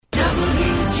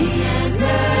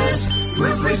WGNS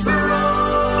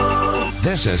Murfreesboro.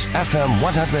 This is FM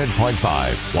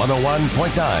 100.5,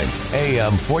 101.9,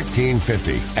 AM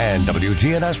 1450, and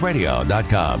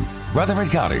WGNSradio.com. Rutherford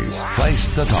County's place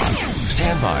to talk.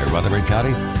 Stand by, Rutherford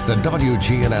County. The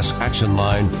WGNS Action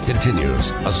Line continues.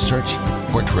 A search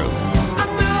for truth. I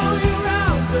know you're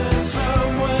out there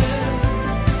somewhere.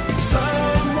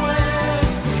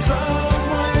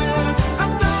 I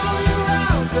know you're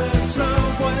out there somewhere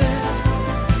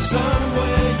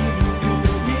you can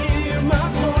hear my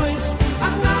voice. I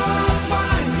know I'll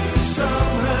find you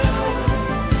somehow.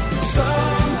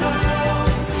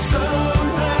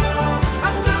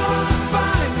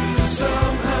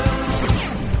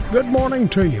 Good morning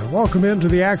to you. Welcome into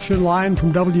the Action Line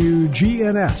from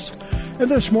WGNS. And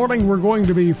this morning we're going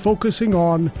to be focusing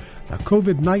on the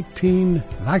COVID-19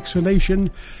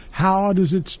 vaccination. How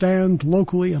does it stand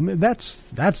locally? I mean,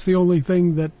 that's the only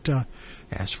thing that,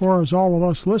 as far as all of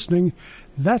us listening,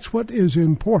 that's what is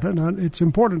important. It's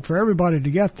important for everybody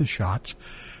to get the shots,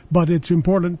 but it's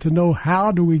important to know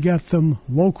how do we get them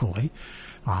locally.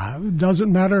 It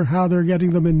doesn't matter how they're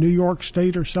getting them in New York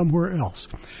State or somewhere else.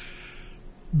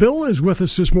 Bill is with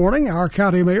us this morning, our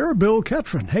county mayor, Bill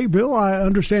Ketron. Hey, Bill, I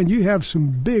understand you have some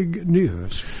big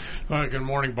news. Good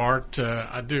morning, Bart.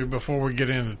 I do. Before we get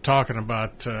into talking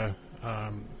about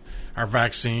our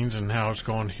vaccines and how it's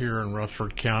going here in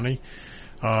Rutherford County,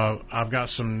 I've got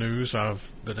some news.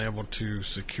 I've been able to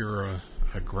secure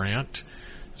a grant.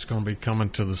 It's going to be coming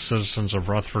to the citizens of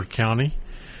Rutherford County,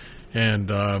 and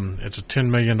it's a $10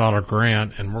 million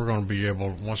grant, and we're going to be able,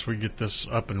 once we get this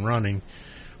up and running,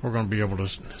 we're going to be able to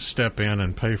step in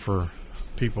and pay for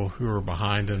people who are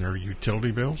behind in their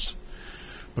utility bills,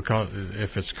 because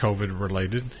if it's COVID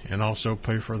related, and also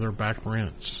pay for their back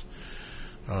rents.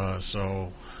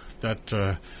 So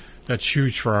that's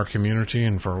huge for our community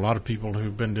and for a lot of people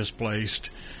who've been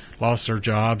displaced, lost their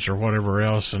jobs or whatever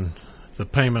else, and the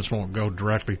payments won't go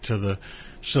directly to the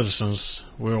citizens.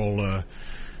 We'll,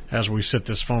 as we set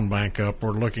this phone bank up,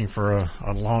 we're looking for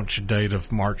a launch date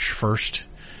of March 1st.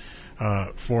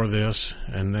 For this,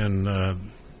 and then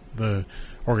the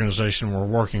organization we're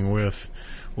working with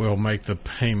will make the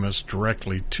payments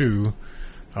directly to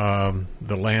the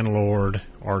landlord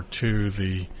or to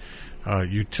the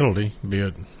utility, be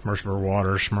it Mercersburg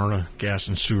Water, Smyrna Gas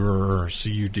and Sewer, or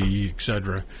CUD,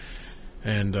 etc.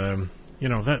 And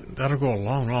that'll go a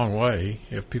long, long way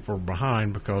if people are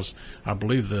behind, because I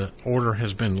believe the order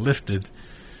has been lifted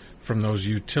from those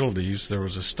utilities. There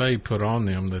was a stay put on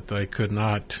them that they could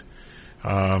not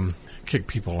kick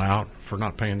people out for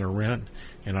not paying their rent,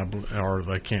 or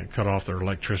they can't cut off their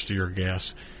electricity or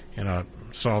gas. And I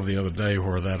saw the other day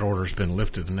where that order's been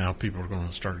lifted, and now people are going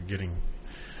to start getting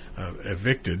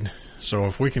evicted. So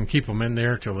if we can keep them in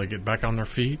there till they get back on their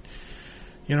feet,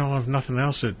 if nothing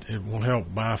else, it will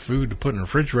help buy food to put in the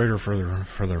refrigerator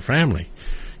for their family.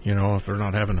 If they're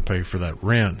not having to pay for that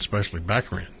rent, especially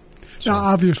back rent. So, now,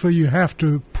 obviously, you have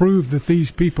to prove that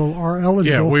these people are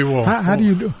eligible. Yeah, we will. How do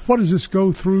you do? What does this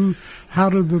go through? How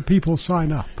do the people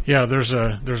sign up? Yeah, there's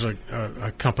a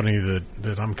company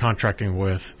that I'm contracting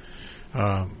with,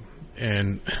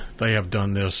 and they have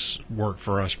done this work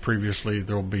for us previously.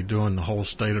 They'll be doing the whole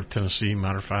state of Tennessee.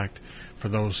 Matter of fact, for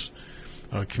those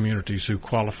communities who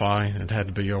qualify, it had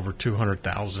to be over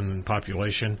 200,000 in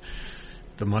population.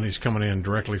 The money's coming in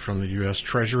directly from the U.S.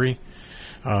 Treasury.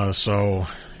 So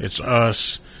it's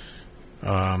us,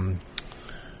 I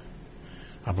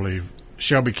believe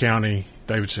Shelby County,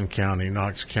 Davidson County,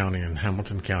 Knox County, and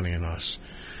Hamilton County, and us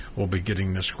will be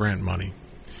getting this grant money.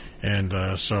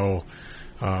 And so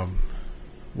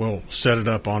we'll set it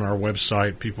up on our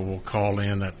website. People will call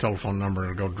in that telephone number.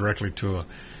 It'll go directly to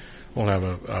we'll have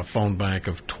a phone bank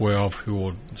of 12 who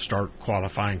will start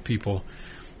qualifying people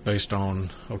based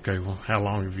on, okay, well, how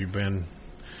long have you been,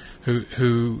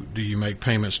 who do you make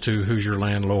payments to, who's your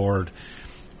landlord,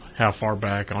 how far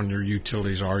back on your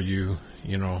utilities are you,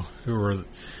 do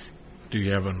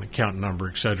you have an account number,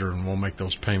 et cetera, and we'll make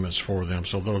those payments for them.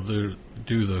 So they'll do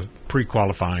the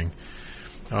pre-qualifying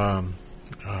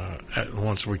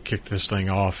once we kick this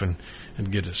thing off and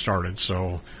get it started.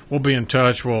 So we'll be in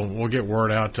touch. We'll get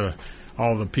word out to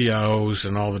all the PIOs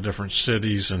and all the different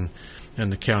cities and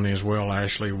the county as well.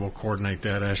 Ashley will coordinate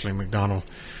that. Ashley McDonald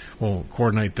will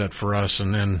coordinate that for us,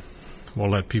 and then we'll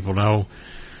let people know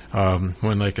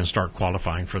when they can start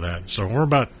qualifying for that. So we're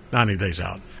about 90 days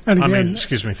out. And again,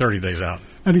 30 days out.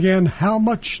 And again, how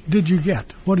much did you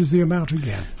get? What is the amount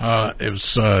again? It was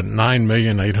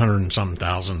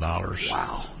 $9,800,000.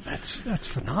 Wow, that's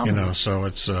phenomenal. So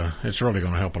it's really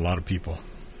going to help a lot of people.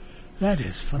 That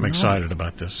is phenomenal. I'm excited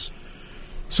about this.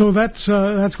 So that's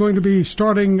going to be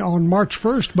starting on March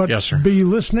 1st, but Yes, sir. be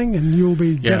listening and you'll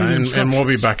be getting and instructions. we'll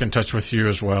be back in touch with you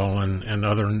as well and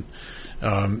other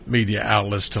media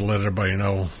outlets to let everybody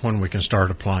know when we can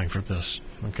start applying for this.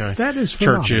 Okay, That is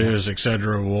phenomenal. churches,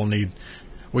 etc. Will need.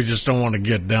 We just don't want to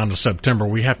get down to September.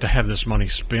 We have to have this money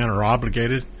spent or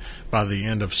obligated by the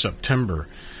end of September.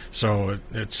 So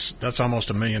that's almost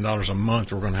 $1 million a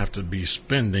month we're going to have to be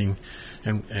spending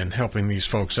and helping these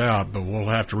folks out. But we'll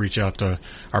have to reach out to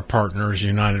our partners,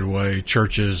 United Way,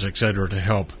 churches, etc., to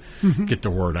help get the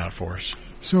word out for us.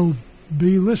 So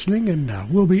be listening, and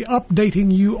we'll be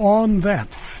updating you on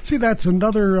that. See, that's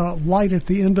another light at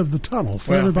the end of the tunnel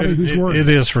for everybody who's worried. It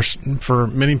is for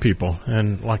many people,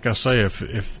 and like I say,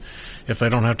 if they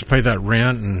don't have to pay that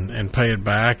rent and pay it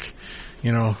back,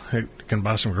 it can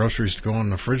buy some groceries to go in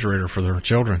the refrigerator for their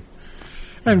children.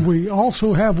 And we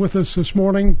also have with us this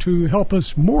morning to help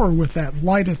us more with that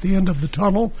light at the end of the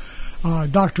tunnel,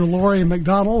 Dr. Lori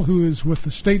McDonald, who is with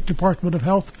the State Department of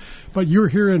Health, but you're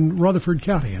here in Rutherford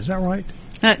County, is that right?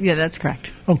 Yeah, that's correct.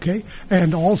 Okay.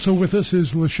 And also with us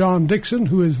is LaShawn Dixon,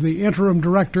 who is the interim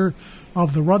director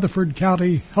of the Rutherford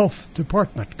County Health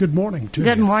Department. Good morning to you.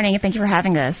 Good morning, and thank you for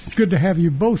having us. Good to have you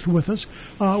both with us.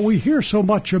 We hear so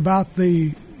much about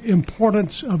the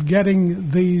importance of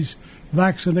getting these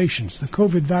vaccinations, the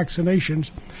COVID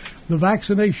vaccinations. The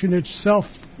vaccination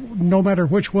itself, no matter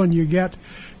which one you get,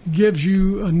 gives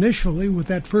you initially, with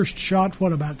that first shot,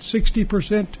 about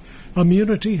 60%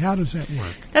 immunity? How does that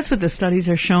work? That's what the studies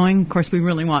are showing. Of course, we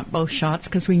really want both shots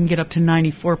because we can get up to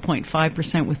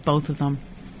 94.5% with both of them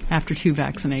after 2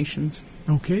 vaccinations.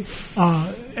 Okay.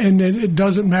 And it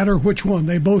doesn't matter which one.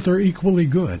 They both are equally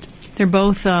good. They're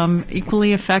both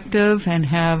equally effective and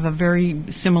have a very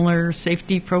similar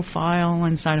safety profile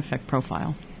and side effect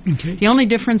profile. Okay. The only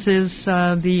difference is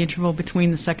the interval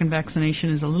between the second vaccination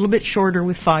is a little bit shorter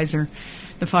with Pfizer,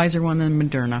 the Pfizer one than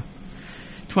Moderna,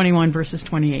 21 versus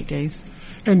 28 days.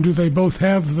 And do they both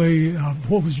have the,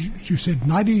 what was you said,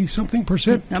 90-something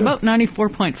percent? About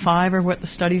 94.5 are what the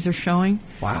studies are showing.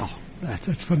 Wow.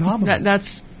 That's phenomenal.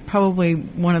 That's probably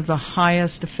one of the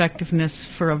highest effectiveness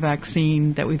for a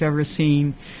vaccine that we've ever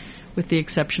seen, with the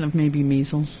exception of maybe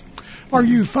measles. Are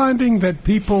you finding that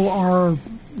people are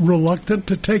reluctant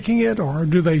to taking it, or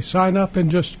do they sign up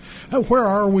and just, where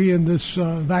are we in this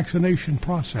vaccination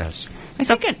process?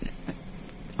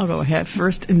 I'll go ahead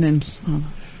first and then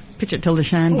pitch it to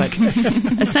LaShawn.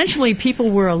 But essentially,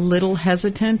 people were a little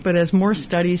hesitant, but as more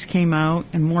studies came out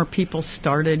and more people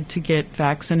started to get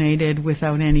vaccinated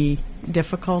without any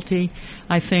difficulty,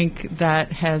 I think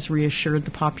that has reassured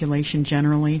the population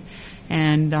generally.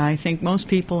 And I think most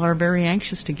people are very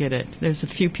anxious to get it. There's a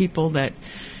few people that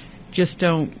just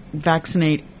don't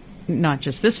vaccinate, not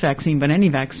just this vaccine, but any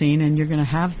vaccine, and you're going to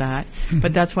have that.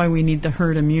 But that's why we need the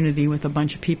herd immunity with a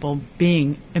bunch of people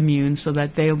being immune so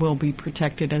that they will be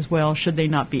protected as well, should they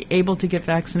not be able to get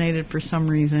vaccinated for some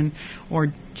reason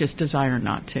or just desire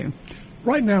not to.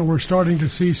 Right now we're starting to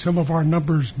see some of our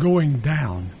numbers going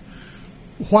down.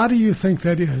 Why do you think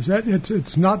that is?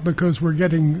 It's not because we're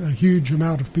getting a huge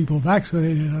amount of people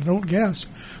vaccinated, I don't guess.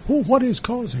 Well, what is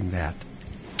causing that?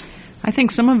 I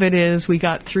think some of it is we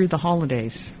got through the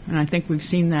holidays, and I think we've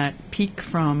seen that peak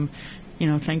from,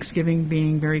 Thanksgiving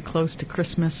being very close to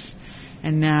Christmas,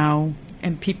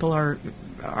 and people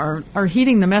are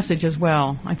heeding the message as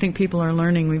well. I think people are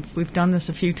learning. We've done this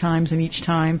a few times, and each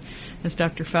time, as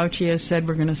Dr. Fauci has said,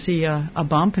 we're going to see a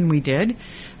bump, and we did.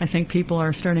 I think people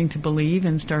are starting to believe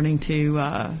and starting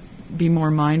to be more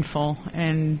mindful,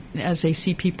 and as they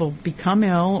see people become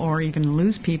ill or even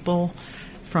lose people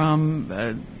from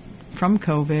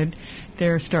COVID,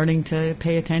 they're starting to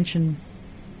pay attention.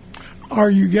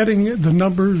 Are you getting the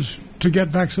numbers to get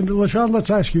vaccinated? LaShawn, let's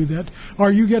ask you that.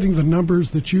 Are you getting the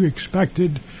numbers that you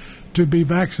expected to be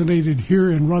vaccinated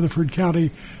here in Rutherford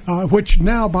County, which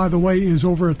now, by the way, is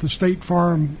over at the State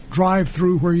Farm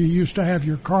drive-through where you used to have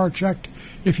your car checked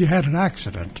if you had an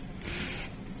accident?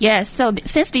 Yes, so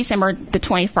since December the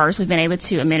 21st, we've been able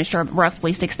to administer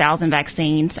roughly 6,000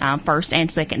 vaccines, first and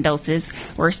second doses.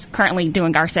 We're currently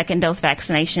doing our second dose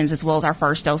vaccinations as well as our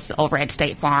first dose over at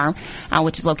State Farm,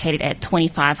 which is located at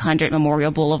 2500 Memorial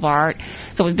Boulevard.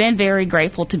 So we've been very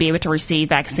grateful to be able to receive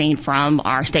vaccine from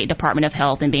our State Department of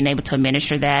Health and being able to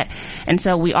administer that. And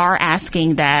so we are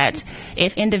asking that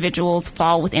if individuals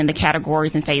fall within the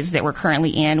categories and phases that we're currently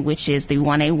in, which is the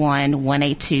 1A1,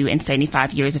 1A2, and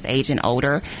 75 years of age and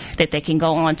older, that they can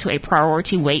go on to a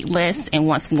priority wait list, and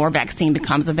once more vaccine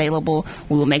becomes available,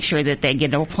 we will make sure that they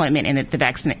get an appointment and that the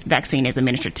vaccine is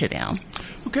administered to them.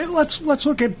 Okay, let's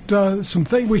look at some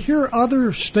things. We hear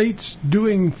other states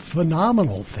doing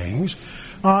phenomenal things.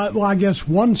 Well, I guess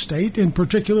one state in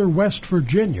particular, West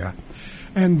Virginia.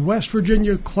 And West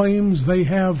Virginia claims they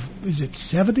have, is it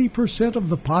 70% of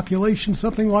the population,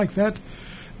 something like that,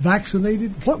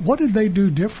 vaccinated? What did they do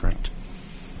different?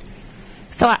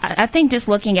 So I think just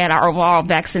looking at our overall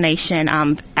vaccination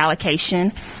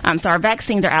allocation, so our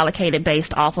vaccines are allocated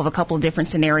based off of a couple of different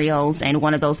scenarios, and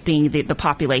one of those being the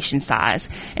population size.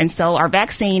 And so our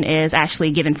vaccine is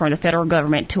actually given from the federal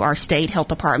government to our state health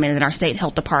department, and then our state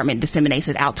health department disseminates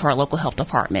it out to our local health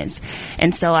departments.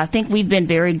 And so I think we've been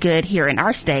very good here in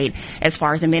our state as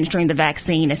far as administering the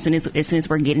vaccine as soon as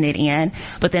we're getting it in,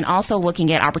 but then also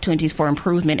looking at opportunities for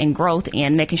improvement and growth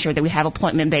and making sure that we have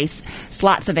appointment-based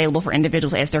slots available for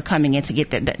individuals as they're coming in to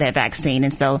get that vaccine.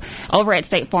 And so over at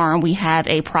State Farm, we have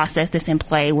a process that's in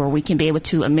play where we can be able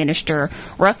to administer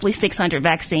roughly 600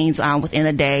 vaccines within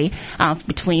a day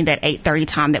between that 8:30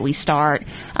 time that we start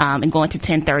and going to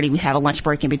 10:30. We have a lunch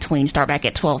break in between, start back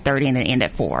at 12:30 and then end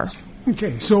at 4.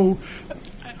 Okay, so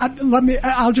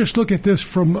I'll just look at this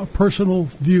from a personal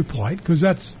viewpoint because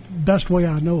that's the best way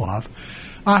I know of.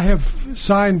 I have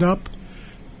signed up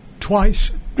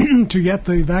twice to get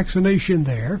the vaccination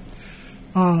there.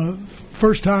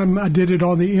 First time I did it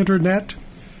on the internet,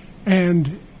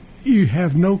 and you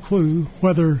have no clue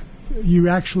whether you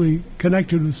actually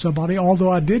connected with somebody, although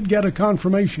I did get a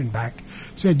confirmation back.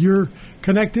 Said, you're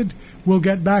connected, we'll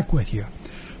get back with you.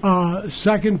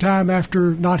 Second time,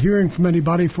 after not hearing from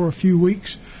anybody for a few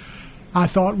weeks, I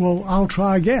thought, well, I'll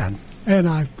try again. And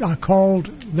I called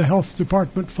the health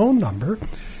department phone number,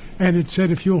 and it said,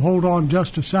 if you'll hold on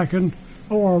just a second,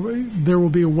 or there will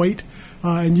be a wait,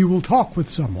 and you will talk with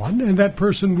someone. And that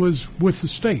person was with the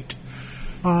state.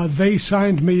 They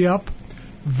signed me up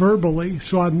verbally,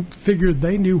 so I figured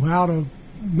they knew how to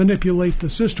manipulate the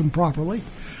system properly.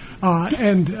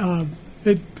 And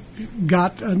it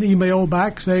got an email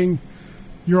back saying,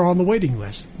 you're on the waiting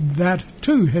list. That,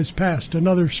 too, has passed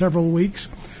another several weeks.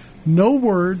 No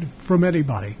word from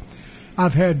anybody.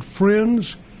 I've had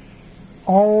friends,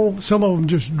 some of them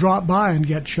just drop by and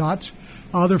get shots.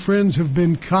 Other friends have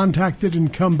been contacted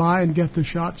and come by and get the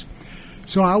shots.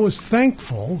 So I was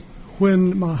thankful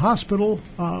when my hospital,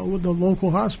 with the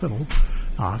local hospital,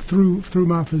 through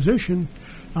my physician,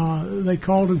 they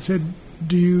called and said,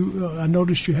 I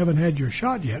noticed you haven't had your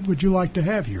shot yet. Would you like to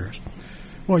have yours?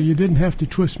 Well, you didn't have to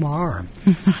twist my arm.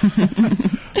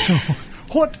 So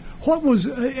what was,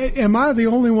 am I the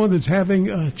only one that's having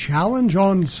a challenge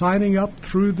on signing up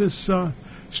through this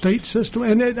state system?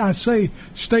 And I say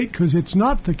state because it's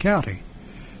not the county.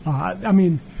 I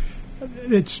mean,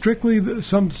 it's strictly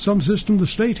some system the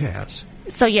state has.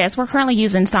 So, yes, we're currently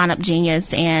using Sign Up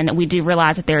Genius, and we do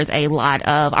realize that there's a lot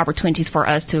of opportunities for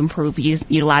us to improve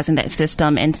utilizing that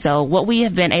system. And so what we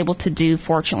have been able to do,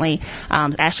 fortunately,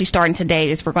 actually starting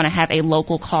today, is we're going to have a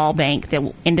local call bank that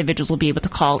individuals will be able to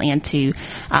call in to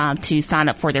sign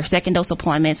up for their second dose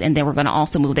appointments, and then we're going to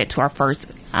also move that to our first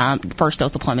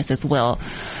dose appointments as well.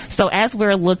 So as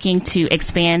we're looking to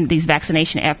expand these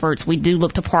vaccination efforts, we do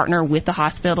look to partner with the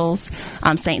hospitals,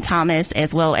 St. Thomas,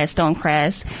 as well as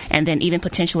Stonecrest, and then even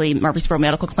potentially Murfreesboro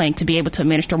Medical Clinic to be able to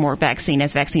administer more vaccine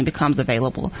as vaccine becomes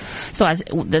available. So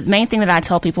the main thing that I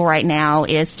tell people right now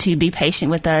is to be patient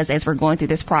with us as we're going through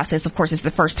this process. Of course, it's the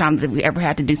first time that we ever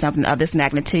had to do something of this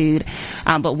magnitude,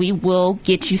 but we will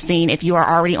get you seen. If you are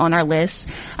already on our list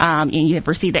and you have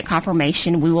received that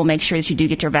confirmation, we will make sure that you do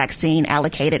get your vaccine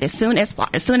allocated as soon as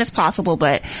possible.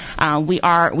 But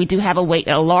we do have a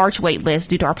large wait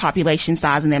list due to our population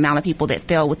size and the amount of people that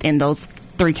fell within those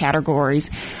 3 categories.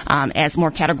 As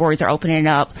more categories are opening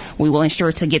up, we will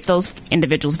ensure to get those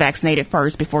individuals vaccinated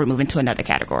first before we move into another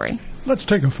category. Let's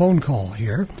take a phone call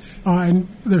here. And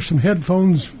there's some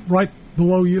headphones right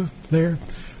below you there.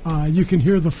 You can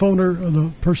hear the phoner, or the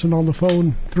person on the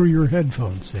phone, through your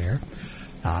headphones there.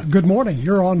 Good morning.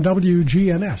 You're on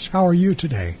WGNS. How are you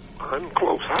today? I'm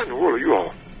close. How in the world are you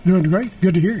all? Doing great.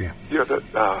 Good to hear you. Yeah,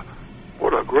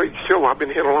 what a great show. I've been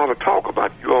hearing a lot of talk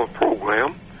about you all's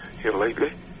program here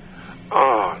lately.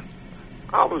 I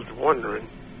was wondering,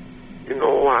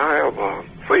 I have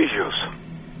seizures.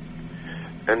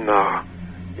 And,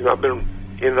 I've been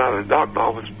in and out of the doctor's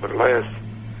office for the last,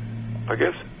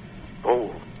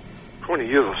 20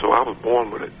 years or so. I was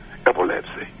born with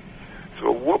epilepsy.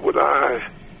 So what would I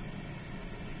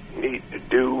need to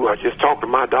do? I just talk to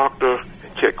my doctor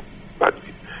and check about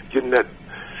getting a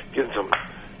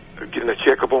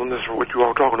checkup on this, or what you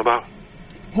all talking about.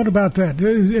 What about that?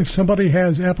 If somebody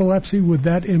has epilepsy, would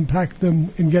that impact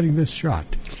them in getting this shot?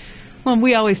 Well,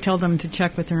 we always tell them to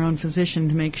check with their own physician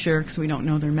to make sure, because we don't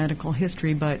know their medical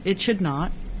history, but it should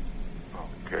not.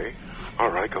 Okay. All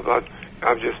right, because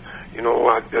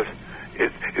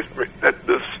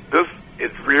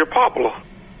it's real popular.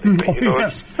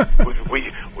 Yes.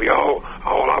 we all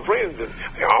our friends and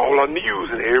all our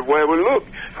news and everywhere we look,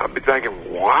 I've been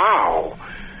thinking, wow,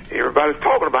 everybody's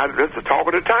talking about it. That's the talk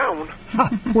of the town.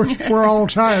 We're all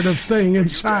tired of staying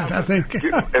inside, I think.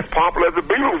 As popular as the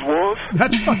Beatles was.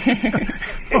 That's right.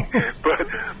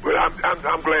 but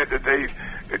I'm glad that it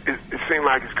seemed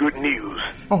like it's good news.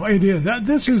 Oh, it is.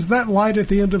 This is that light at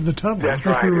the end of the tunnel. That's I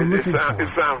think right. we were looking for.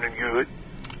 It's sounding good.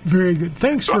 Very good.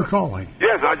 Thanks for calling.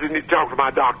 Yes, I just need to talk to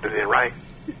my doctor then, right?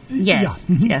 Yes.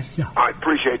 Yeah. Yes. Yeah. I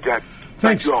appreciate that.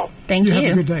 Thanks. Thank you all. Thank you. Have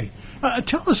a good day.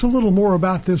 Tell us a little more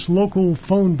about this local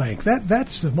phone bank.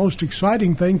 That's the most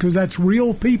exciting thing because that's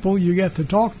real people you get to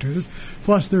talk to.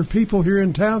 Plus, there are people here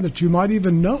in town that you might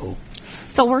even know.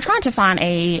 So we're trying to find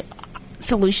a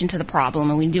solution to the problem,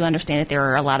 and we do understand that there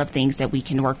are a lot of things that we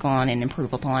can work on and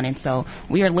improve upon, and so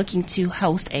we are looking to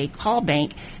host a call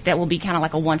bank that will be kind of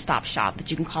like a one-stop shop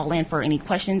that you can call in for any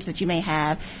questions that you may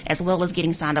have, as well as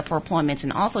getting signed up for appointments,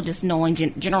 and also just knowing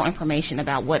general information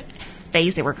about what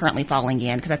phase that we're currently falling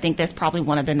in, because I think that's probably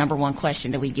one of the number one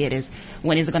question that we get is,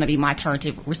 when is it going to be my turn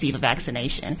to receive a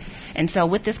vaccination? And so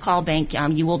with this call bank,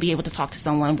 you will be able to talk to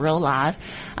someone real live,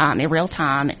 in real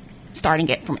time,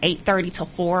 starting at from 8:30 till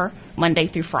 4, Monday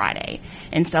through Friday.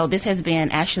 And so this has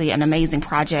been actually an amazing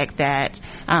project that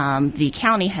the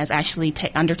county has actually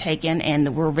undertaken,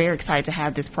 and we're very excited to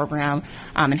have this program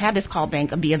and have this call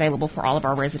bank be available for all of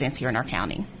our residents here in our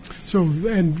county. So,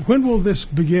 and when will this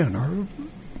begin? Or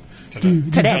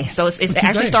Today. So it's today.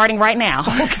 actually starting right now.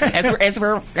 Okay. as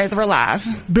we're live.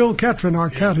 Bill Ketron, our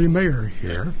county mayor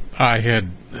here. I had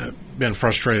been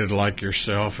frustrated like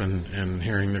yourself and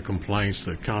hearing the complaints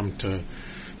that come to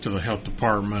the health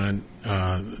department.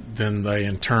 Then they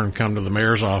in turn come to the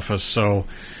mayor's office. So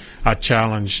I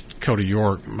challenged Cody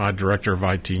York, my director of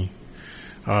IT,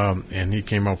 and he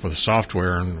came up with a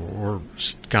software, and we're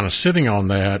kind of sitting on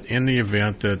that in the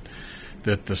event that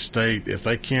the state, if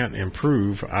they can't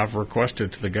improve, I've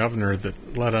requested to the governor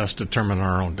that let us determine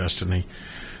our own destiny,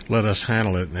 let us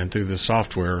handle it, and through the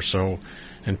software. So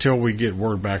until we get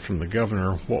word back from the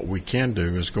governor, what we can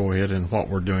do is go ahead, and what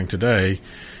we're doing today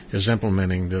is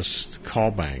implementing this call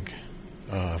bank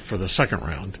for the second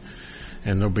round,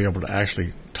 and they'll be able to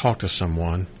actually talk to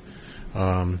someone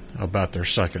about their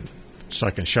second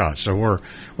shot. So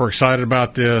we're excited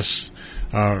about this.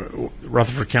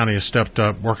 Rutherford County has stepped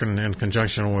up, working in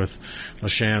conjunction with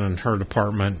LaShannon and her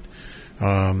department.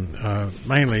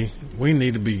 Mainly, we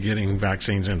need to be getting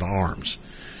vaccines into arms.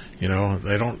 You know,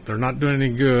 they're not doing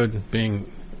any good being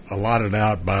allotted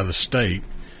out by the state,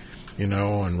 you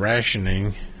know, and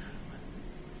rationing.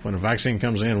 When a vaccine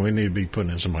comes in, we need to be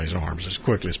putting in somebody's arms as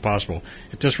quickly as possible.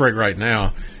 At this rate right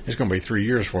now, it's going to be 3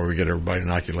 years before we get everybody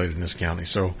inoculated in this county.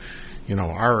 So, you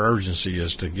know, our urgency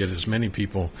is to get as many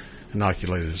people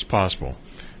inoculated as possible.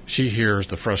 She hears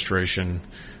the frustration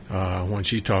when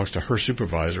she talks to her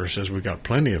supervisor, says we've got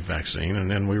plenty of vaccine. And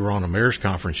then we were on a mayor's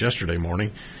conference yesterday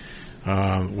morning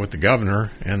with the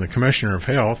governor and the commissioner of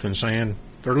health, and saying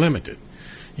they're limited.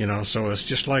 You know, so it's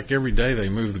just like every day they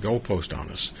move the goalpost on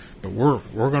us. But we're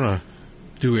going to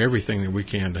do everything that we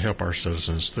can to help our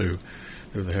citizens through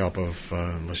the help of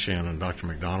LaShannon and Dr.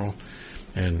 McDonald,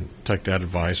 and take that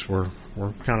advice. We're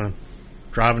kind of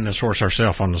driving this horse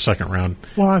ourselves on the second round.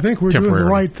 Well, I think we're doing the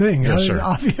right thing. Yes, sir.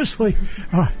 Obviously,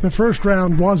 the first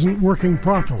round wasn't working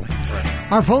properly. Right.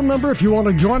 Our phone number, if you want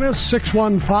to join us,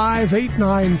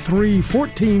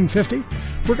 615-893-1450.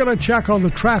 We're going to check on the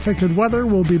traffic and weather.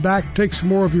 We'll be back, take some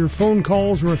more of your phone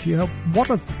calls, or if you want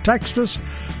to text us,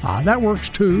 that works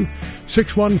too.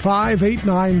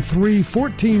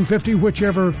 615-893-1450,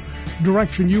 whichever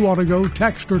direction you want to go,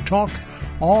 text or talk,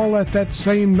 all at that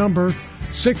same number,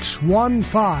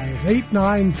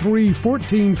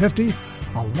 615-893-1450.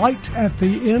 A light at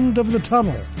the end of the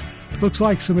tunnel. Looks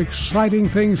like some exciting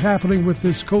things happening with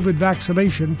this COVID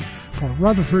vaccination for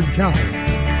Rutherford County.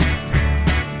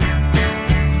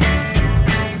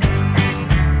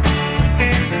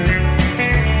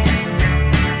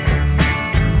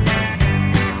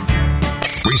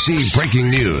 Receive breaking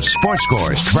news, sports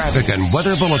scores, traffic, and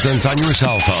weather bulletins on your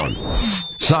cell phone.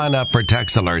 Sign up for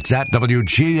text alerts at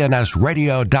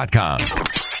WGNSradio.com.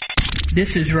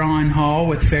 This is Ron Hall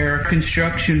with Farrah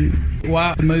Construction.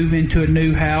 Why move into a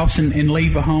new house and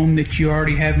leave a home that you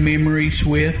already have memories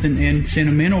with and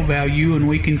sentimental value, and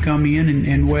we can come in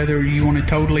and whether you want to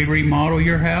totally remodel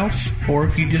your house or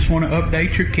if you just want to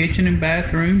update your kitchen and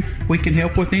bathroom, we can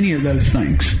help with any of those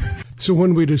things. So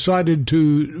when we decided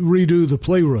to redo the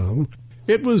playroom,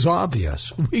 it was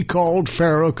obvious. We called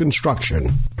Farrah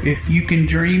Construction. If you can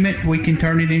dream it, we can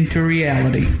turn it into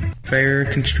reality.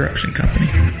 Farrah Construction Company.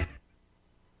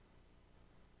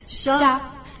 shop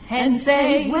and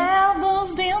save. Well,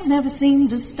 those deals never seem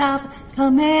to stop.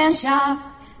 Come and shop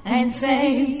and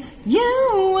save.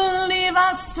 You will leave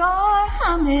our store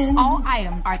humming. All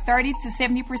items are 30 to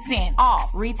 70%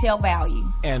 off retail value.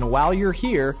 And while you're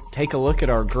here, take a look at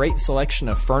our great selection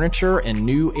of furniture and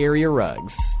new area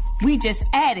rugs. We just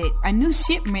added a new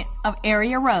shipment of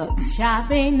area rugs.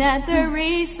 Shopping at the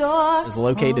Restore is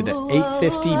located at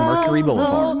 850 Mercury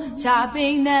Boulevard.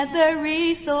 Shopping at the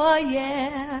Restore,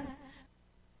 yeah.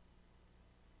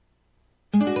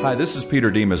 Hi, this is Peter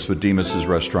Demas with Demas's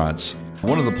Restaurants.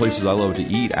 One of the places I love to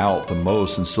eat out the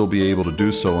most and still be able to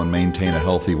do so and maintain a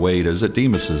healthy weight is at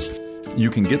Demas's. You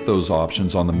can get those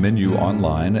options on the menu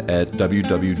online at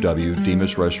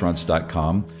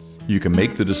www.demasrestaurants.com. You can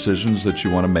make the decisions that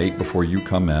you want to make before you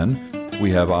come in.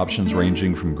 We have options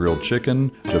ranging from grilled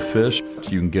chicken to fish.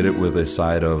 You can get it with a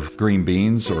side of green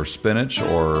beans or spinach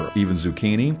or even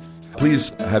zucchini. Please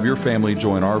have your family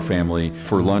join our family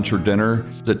for lunch or dinner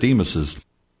at Demas's.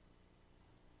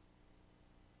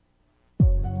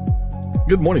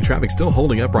 Good morning. Traffic still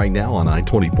holding up right now on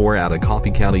I-24 out of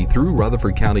Coffee County through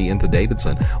Rutherford County into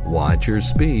Davidson. Watch your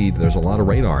speed. There's a lot of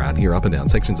radar out here up and down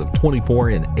sections of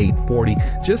 24 and 840.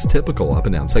 Just typical up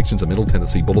and down sections of Middle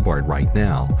Tennessee Boulevard right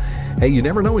now. Hey, you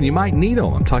never know when you might need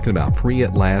them. I'm talking about Free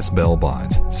at Last Bell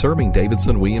Bonds, serving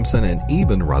Davidson, Williamson, and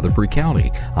even Rutherford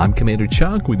County. I'm Commander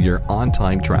Chuck with your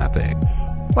on-time traffic.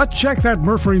 Let's check that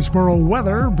Murfreesboro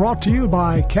weather, brought to you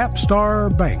by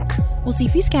Capstar Bank. We'll see a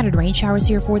few scattered rain showers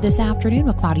here for this afternoon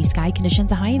with cloudy sky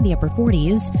conditions, a high in the upper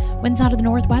 40s. Winds out of the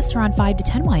northwest around 5 to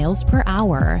 10 miles per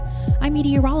hour. I'm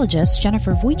meteorologist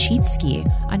Jennifer Wojcicki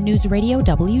on News Radio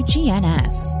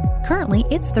WGNS. Currently,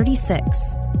 it's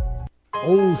 36.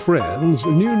 Old friends,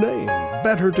 new name,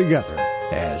 better together,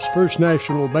 as First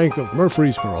National Bank of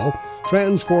Murfreesboro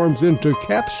transforms into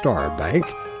Capstar Bank.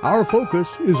 Our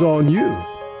focus is on you.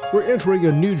 We're entering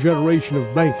a new generation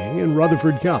of banking in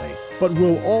Rutherford County, but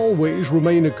will always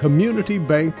remain a community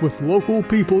bank with local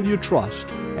people you trust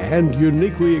and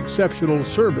uniquely exceptional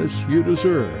service you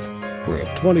deserve. We're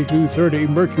at 2230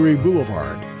 Mercury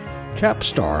Boulevard.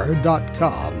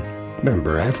 Capstar.com.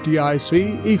 Member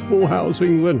FDIC, Equal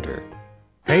Housing Lender.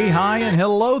 Hey, hi, and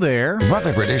hello there.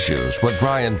 Rutherford Issues with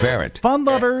Brian Barrett. Fun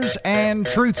lovers and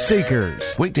truth seekers.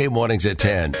 Weekday mornings at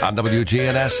 10 on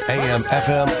WGNS AM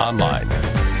FM online.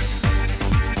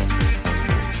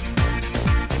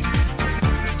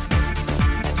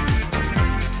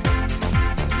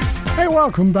 Hey,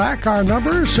 welcome back. Our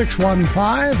number is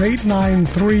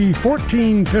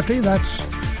 615-893-1450. That's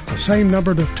the same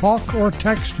number to talk or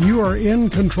text. You are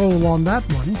in control on that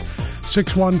one.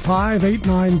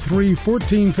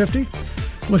 615-893-1450.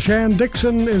 LaShann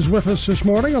Dixon is with us this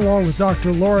morning, along with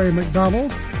Dr. Lori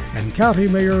McDonald and County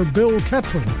Mayor Bill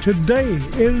Ketron. Today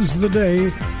is the day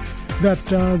that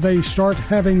they start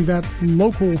having that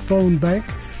local phone bank.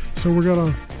 So we're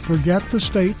going to forget the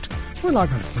state. We're not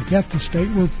going to forget the state.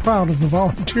 We're proud of the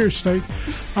volunteer state.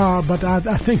 But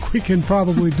I think we can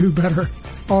probably do better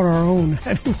on our own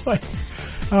anyway.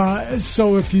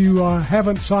 So if you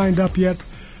haven't signed up yet,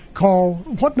 call.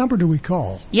 What number do we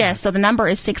call? Yes, so the number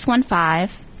is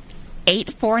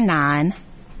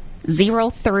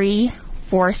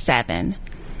 615-849-0347.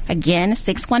 Again,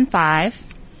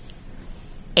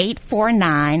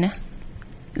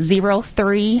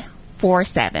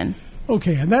 615-849-0347.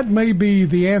 Okay, and that may be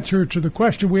the answer to the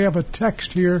question. We have a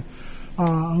text here.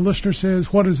 A listener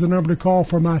says, what is the number to call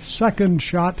for my second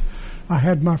shot? I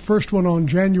had my first one on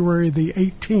January the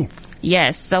 18th.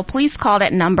 Yes, so please call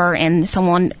that number, and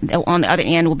someone on the other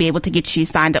end will be able to get you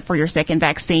signed up for your second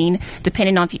vaccine.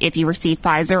 Depending on if you receive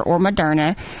Pfizer or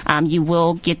Moderna, you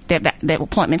will get that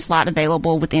appointment slot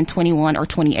available within 21 or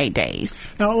 28 days.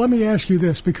 Now, let me ask you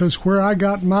this, because where I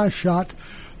got my shot,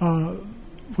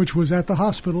 which was at the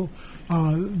hospital,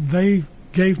 they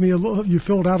gave me you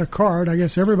filled out a card. I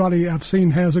guess everybody I've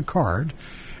seen has a card,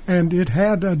 and it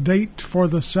had a date for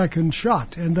the second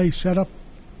shot, and they set up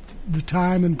the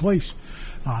time and place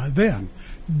then.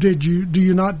 Do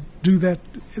you not do that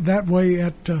way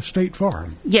at State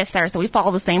Farm? Yes, sir. So we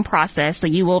follow the same process. So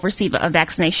you will receive a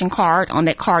vaccination card. On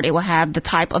that card, it will have the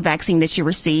type of vaccine that you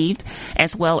received,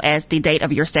 as well as the date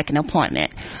of your second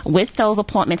appointment. With those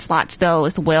appointment slots, though,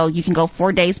 as well, you can go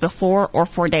 4 days before or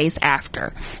 4 days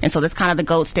after. And so that's kind of the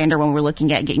gold standard when we're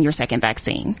looking at getting your second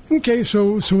vaccine. Okay,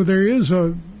 so there is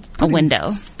a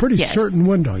window. Pretty certain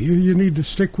window. You need to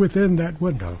stick within that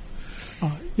window.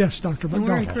 Yes, Dr.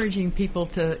 McDonald. And we're encouraging people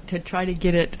to try to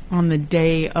get it on the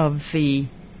day of the,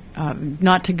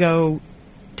 not to go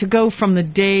from the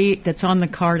day that's on the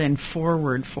card and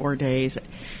forward 4 days,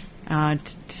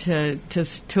 to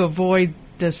avoid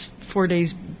this 4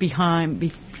 days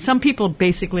behind. Some people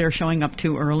basically are showing up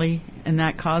too early, and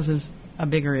that causes a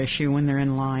bigger issue when they're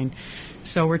in line.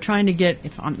 So we're trying to get,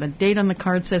 if on the date on the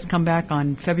card says come back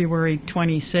on February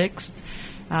 26th,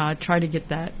 try to get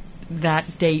that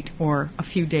date or a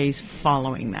few days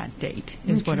following that date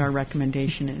is what our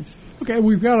recommendation is. Okay,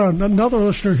 we've got another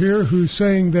listener here who's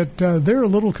saying that they're a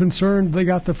little concerned. They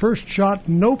got the first shot,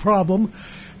 no problem,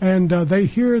 and they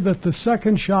hear that the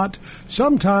second shot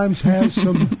sometimes has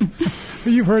some,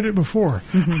 you've heard it before,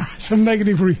 some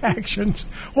negative reactions.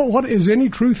 Well, what is any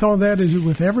truth on that? Is it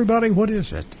with everybody? What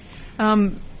is it?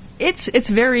 It's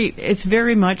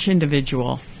very much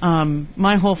individual.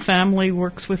 My whole family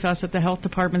works with us at the health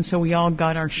department, so we all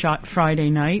got our shot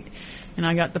Friday night. And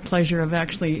I got the pleasure of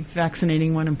actually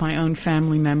vaccinating one of my own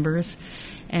family members.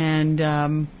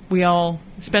 And we all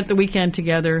spent the weekend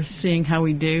together seeing how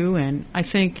we do. And I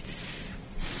think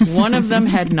one of them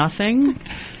had nothing.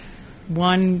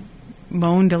 One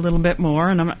moaned a little bit more,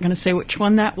 and I'm not going to say which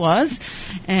one that was.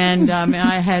 And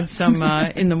I had some,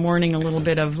 in the morning, a little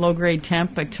bit of low-grade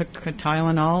temp. I took a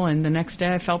Tylenol, and the next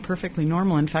day I felt perfectly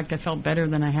normal. In fact, I felt better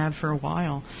than I have for a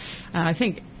while. I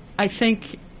think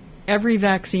every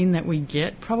vaccine that we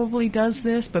get probably does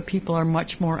this, but people are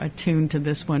much more attuned to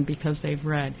this one because they've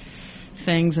read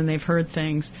things and they've heard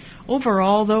things.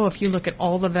 Overall, though, if you look at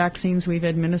all the vaccines we've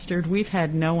administered, we've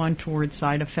had no untoward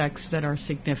side effects that are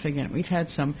significant. We've had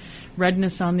some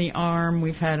redness on the arm.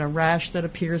 We've had a rash that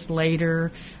appears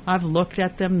later. I've looked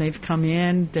at them. They've come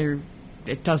in.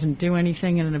 It doesn't do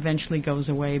anything, and it eventually goes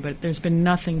away, but there's been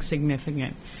nothing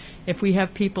significant. If we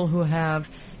have people who have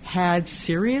had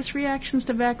serious reactions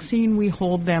to vaccine, we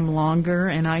hold them longer,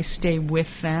 and I stay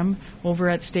with them over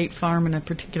at State Farm in a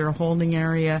particular holding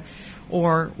area,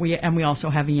 we also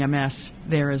have EMS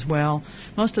there as well.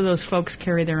 Most of those folks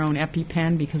carry their own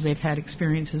EpiPen because they've had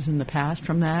experiences in the past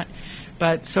from that.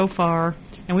 But so far,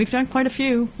 and we've done quite a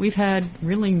few, we've had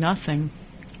really nothing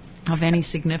of any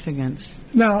significance.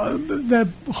 Now, that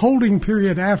holding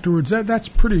period afterwards, that's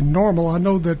pretty normal. I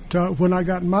know that when I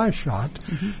got my shot,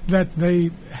 that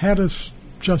they had us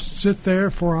just sit there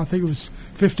for, I think it was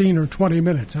 15 or 20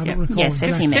 minutes. I don't recall. Yes,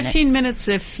 15 minutes. 15 minutes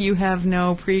if you have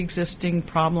no pre-existing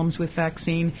problems with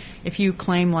vaccine. If you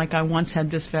claim, like, I once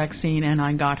had this vaccine and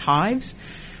I got hives,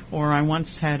 or I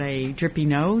once had a drippy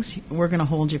nose, we're going to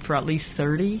hold you for at least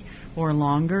 30 or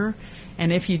longer.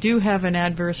 And if you do have an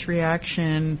adverse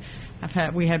reaction,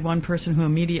 we had one person who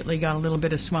immediately got a little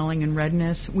bit of swelling and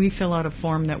redness. We fill out a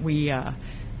form that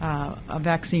a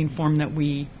vaccine form that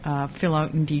we fill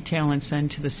out in detail and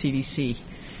send to the CDC.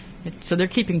 So they're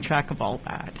keeping track of all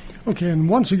that. Okay, and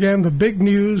once again, the big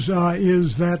news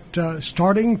is that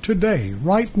starting today,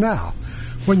 right now,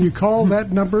 when you call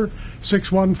that number,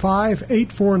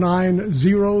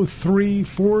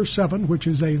 615-849-0347, which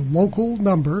is a local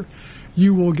number,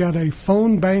 you will get a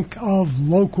phone bank of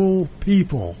local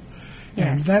people. Yes.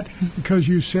 And that, because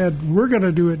you said, we're going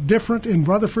to do it different in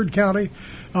Rutherford County.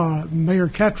 Mayor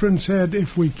Ketron said,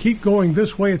 if we keep going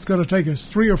this way, it's going to take us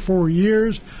 3 or 4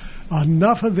 years.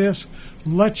 Enough of this.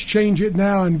 Let's change it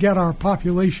now and get our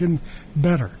population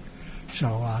better.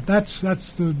 So that's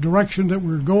the direction that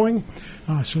we're going.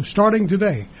 So starting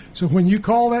today. So when you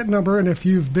call that number, and if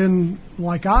you've been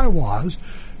like I was,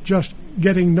 just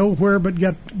getting nowhere but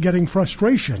getting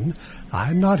frustration,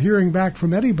 I'm not hearing back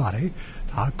from anybody,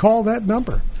 call that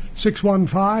number,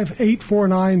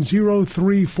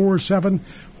 615-849-0347.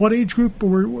 What age group?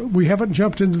 We haven't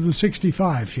jumped into the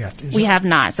 65s yet. We have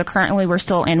not. So currently we're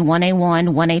still in 1A1,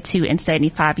 1A2, and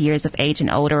 75 years of age and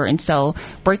older. And so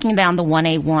breaking down the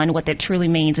 1A1, what that truly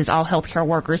means is all healthcare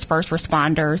workers, first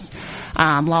responders,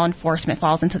 law enforcement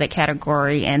falls into that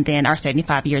category, and then our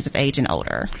 75 years of age and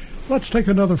older. Let's take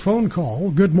another phone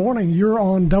call. Good morning. You're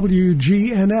on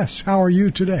WGNS. How are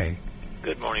you today?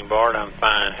 Good morning, Bart. I'm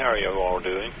fine. How are you all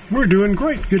doing? We're doing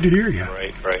great. Good to hear you.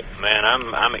 Great. Man,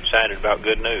 I'm excited about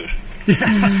good news.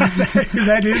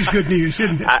 That is good news,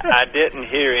 isn't it? I didn't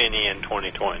hear any in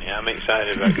 2020. I'm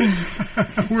excited about good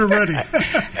news. We're ready.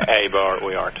 Hey, Bart,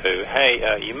 we are too.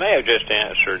 Hey, you may have just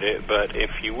answered it, but if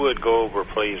you would go over,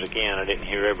 please, again, I didn't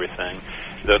hear everything,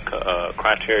 the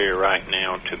criteria right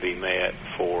now to be met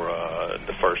for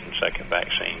the first and second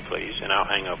vaccine, please, and I'll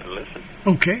hang up and listen.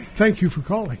 Okay. Thank you for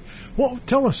calling. Well,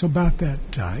 tell us about that,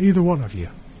 either one of you.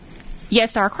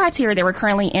 Yes, our criteria that we're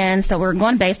currently in, so we're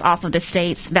going based off of the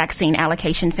state's vaccine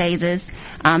allocation phases,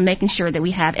 making sure that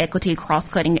we have equity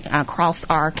cross-cutting across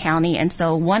our county. And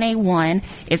so 1A1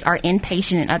 is our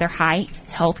inpatient and other high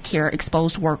health care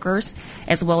exposed workers,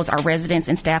 as well as our residents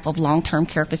and staff of long-term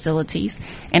care facilities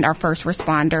and our first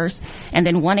responders. And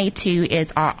then 1A2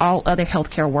 is our all other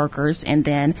healthcare workers, and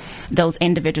then those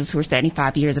individuals who are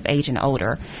 75 years of age and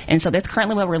older. And so that's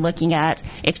currently what we're looking at.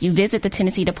 If you visit the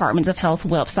Tennessee Departments of Health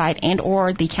website and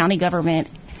or the county government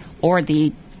or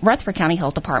the Rutherford County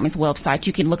Health Department's website,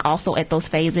 you can look also at those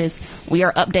phases. We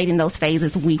are updating those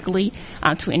phases weekly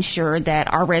to ensure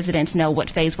that our residents know what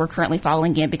phase we're currently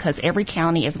falling in, because every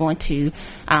county is going to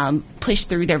push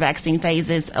through their vaccine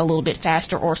phases a little bit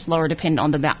faster or slower depending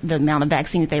on the amount of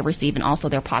vaccine that they receive and also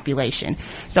their population.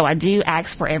 So I do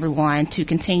ask for everyone to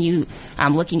continue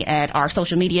looking at our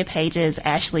social media pages.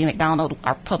 Ashley McDonald,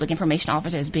 our public information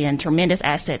officer, has been a tremendous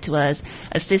asset to us,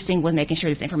 assisting with making sure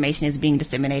this information is being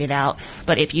disseminated out.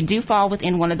 But if you do fall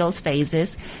within one of those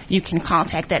phases, you can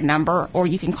contact that number, or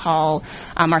you can call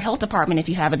our health department if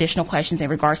you have additional questions in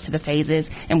regards to the phases,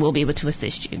 and we'll be able to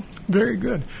assist you. Very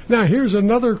good. Now, here's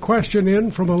another question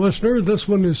in from a listener. This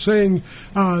one is saying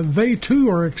they, too,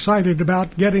 are excited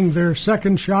about getting their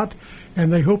second shot,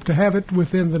 and they hope to have it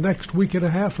within the next week and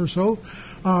a half or so.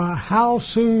 How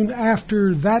soon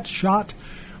after that shot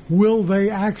will they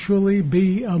actually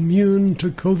be immune to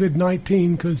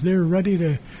COVID-19, because they're ready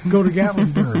to go to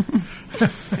Gatlinburg?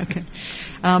 Okay.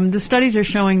 The studies are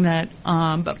showing that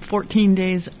about 14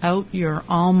 days out, you're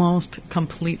almost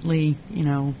completely,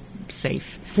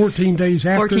 safe. 14 days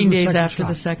after 14 the days second after shot.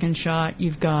 the second shot,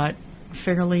 you've got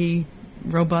fairly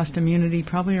robust immunity,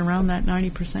 probably around that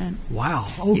 90%.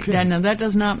 Wow. Okay. Now, that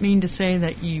does not mean to say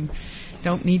that you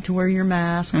don't need to wear your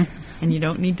mask and you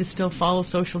don't need to still follow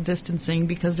social distancing,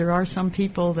 because there are some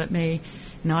people that may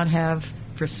not have,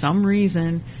 for some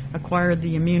reason, acquired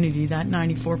the immunity. That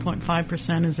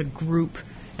 94.5% is a group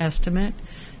estimate.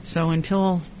 So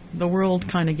until the world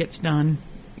kind of gets done,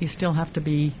 you still have to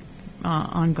be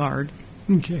on guard.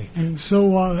 Okay.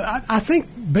 So I think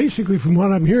basically from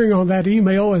what I'm hearing on that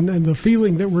email and the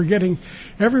feeling that we're getting,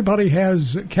 everybody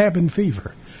has cabin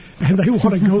fever, and they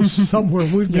want to go somewhere.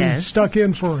 We've been stuck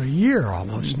in for a year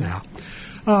almost now.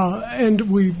 And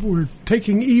we're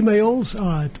taking emails,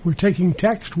 we're taking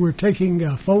text, we're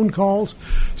taking phone calls,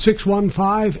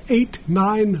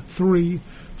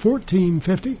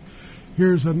 615-893-1450.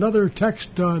 Here's another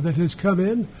text that has come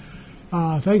in.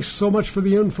 Thanks so much for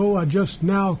the info. I just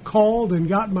now called and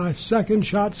got my second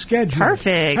shot scheduled.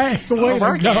 Perfect. Hey, way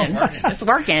to go. It's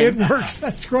working. It works.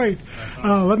 That's great.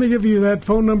 Let me give you that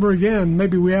phone number again.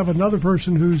 Maybe we have another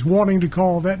person who's wanting to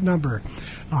call that number.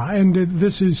 And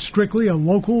this is strictly a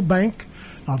local bank,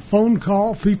 a phone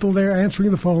call, people there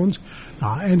answering the phones.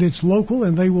 And it's local,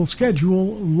 and they will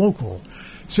schedule local.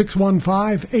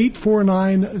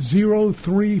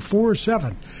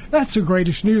 615-849-0347. That's the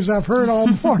greatest news I've heard all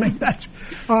morning. That's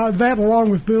that,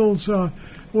 along with Bill's was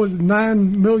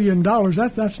 $9 million.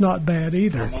 That's not bad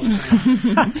either.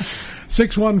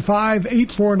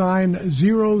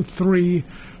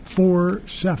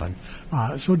 615-849-0347.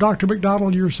 So, Dr.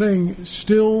 McDonald, you're saying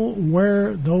still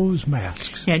wear those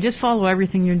masks. Yeah, just follow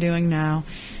everything you're doing now.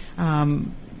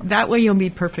 That way you'll be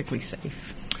perfectly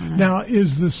safe. Now,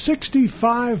 is the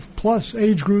 65-plus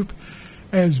age group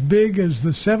as big as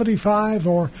the 75?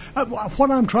 Or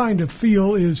what I'm trying to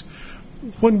feel is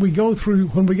when we get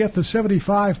the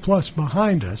 75-plus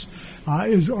behind us,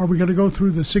 are we going to go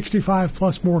through the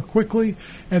 65-plus more quickly,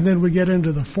 and then we get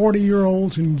into the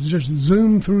 40-year-olds and just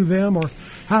zoom through them, or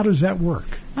how does that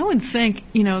work? I would think,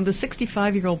 the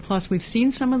 65-year-old plus, we've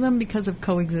seen some of them because of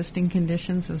coexisting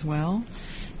conditions as well.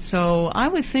 So I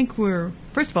would think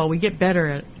first of all, we get better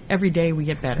at every day. We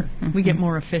get better. Mm-hmm. We get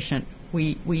more efficient.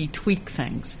 We tweak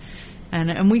things,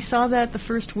 and we saw that the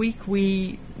first week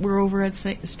we were over at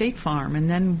State Farm, and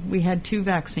then we had two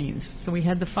vaccines. So we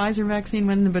had the Pfizer vaccine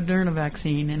and the Moderna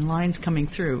vaccine, and lines coming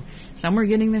through. Some were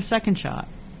getting their second shot,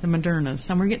 the Modernas.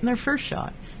 Some were getting their first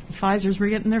shot. The Pfizers were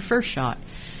getting their first shot.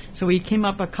 So we came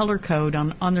up a color code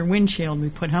on their windshield. We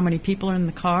put how many people are in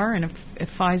the car, and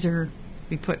if Pfizer.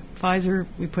 We put Pfizer,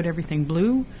 we put everything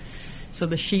blue. So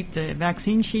the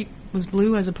vaccine sheet was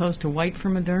blue as opposed to white for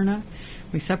Moderna.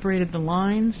 We separated the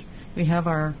lines. We have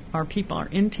our people, our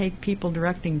intake people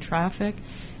directing traffic.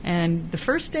 And the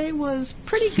first day was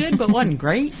pretty good, but wasn't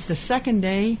great. The second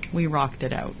day, we rocked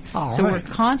it out. All so right. We're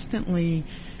constantly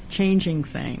changing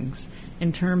things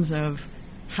in terms of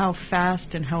how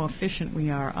fast and how efficient we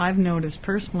are. I've noticed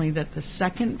personally that the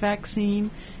second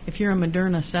vaccine, if you're a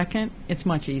Moderna second, it's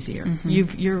much easier.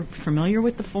 You're familiar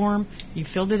with the form, you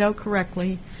filled it out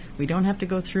correctly, we don't have to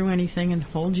go through anything and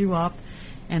hold you up,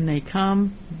 and they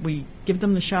come, we give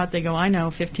them the shot, they go, I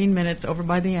know, 15 minutes over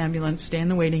by the ambulance, stay in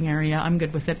the waiting area, I'm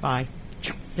good with it, bye.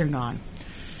 They're gone.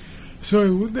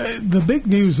 So the big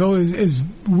news, though, is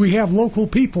we have local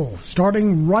people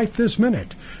starting right this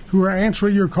minute who are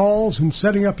answering your calls and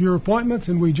setting up your appointments,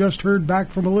 and we just heard back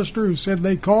from a listener who said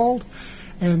they called,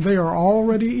 and they are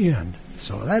already in.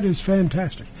 So that is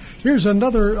fantastic. Here's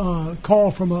another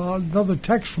call from another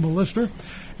text from a listener,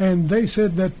 and they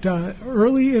said that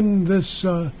early in this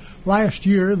last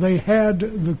year they had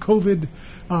the COVID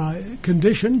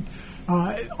condition.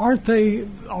 Aren't they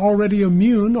already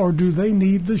immune, or do they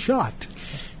need the shot?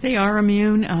 They are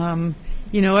immune.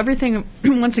 Everything,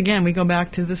 once again, we go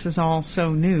back to this is all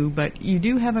so new, but you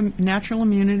do have a natural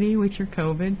immunity with your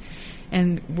COVID,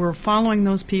 and we're following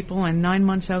those people, and 9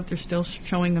 months out, they're still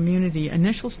showing immunity.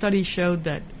 Initial studies showed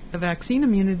that the vaccine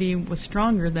immunity was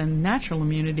stronger than natural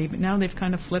immunity, but now they've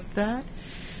kind of flipped that.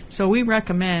 So we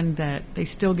recommend that they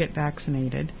still get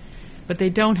vaccinated, but they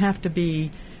don't have to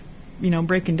be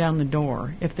breaking down the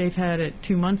door. If they've had it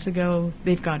 2 months ago,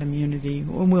 they've got immunity,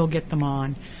 and we'll get them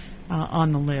on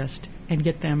the list and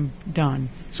get them done.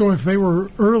 So if they were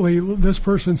early, this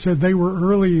person said they were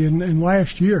early in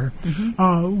last year,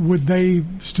 would they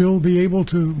still be able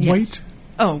to wait?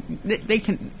 Oh, they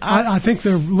can. I think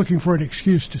they're looking for an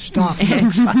excuse to stop.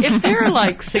 If they're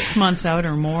like 6 months out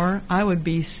or more, I would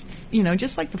be,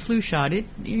 just like the flu shot,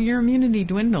 your immunity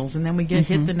dwindles, and then we get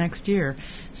hit the next year.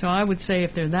 So I would say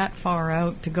if they're that far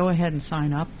out, to go ahead and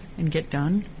sign up and get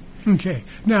done. Okay.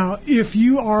 Now, if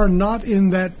you are not in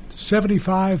that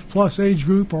 75-plus age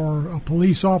group, or a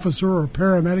police officer or a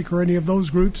paramedic or any of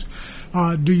those groups,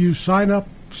 do you sign up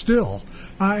still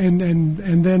and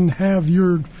then have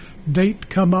your date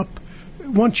come up?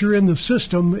 Once you're in the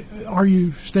system, are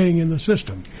you staying in the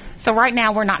system? So right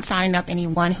now we're not signing up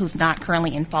anyone who's not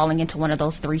currently falling into one of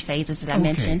those 3 phases that I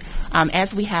mentioned.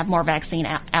 As we have more vaccine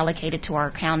allocated to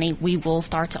our county, we will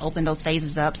start to open those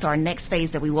phases up. So our next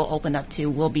phase that we will open up to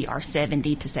will be our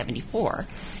 70 to 74.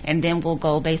 And then we'll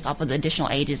go based off of the additional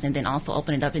ages, and then also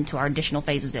open it up into our additional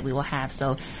phases that we will have.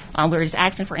 So we're just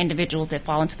asking for individuals that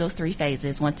fall into those 3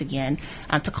 phases, once again,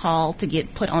 to call to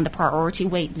get put on the priority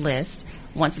wait list.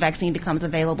 Once vaccine becomes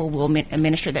available, we'll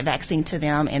administer that vaccine to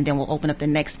them, and then we'll open up the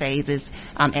next phases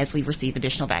as we receive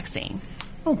additional vaccine.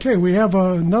 Okay, we have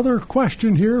another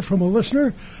question here from a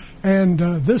listener, and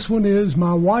this one is,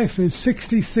 my wife is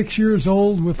 66 years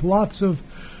old with lots of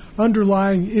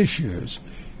underlying issues.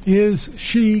 Is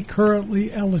she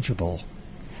currently eligible?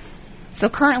 So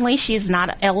currently, she is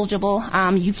not eligible.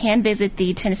 You can visit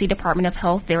the Tennessee Department of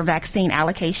Health, their vaccine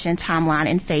allocation timeline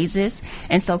and phases.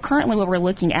 And so currently what we're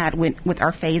looking at with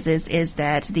our phases is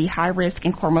that the high risk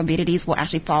and comorbidities will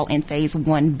actually fall in phase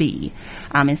 1B.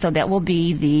 And so that will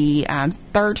be the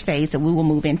third phase that we will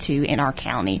move into in our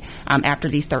county after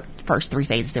these first 3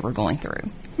 phases that we're going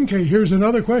through. Okay, here's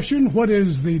another question. What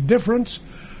is the difference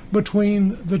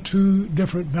between the 2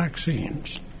 different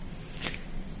vaccines?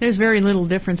 There's very little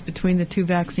difference between the 2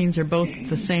 vaccines. They're both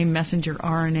the same messenger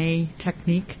RNA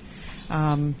technique.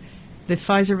 The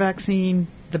Pfizer vaccine,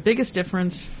 the biggest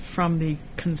difference from the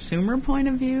consumer point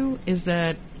of view is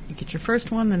that you get your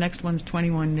first one, the next one's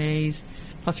 21 days,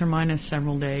 plus or minus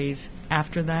several days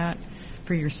after that.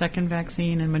 For your second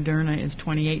vaccine, and Moderna is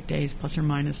 28 days, plus or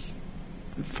minus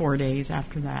 4 days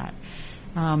after that.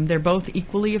 They're both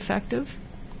equally effective.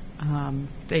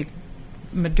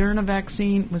 Moderna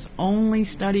vaccine was only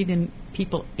studied in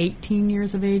people 18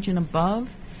 years of age and above,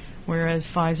 whereas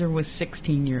Pfizer was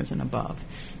 16 years and above.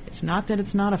 It's not that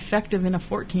it's not effective in a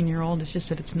 14-year-old, it's just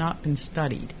that it's not been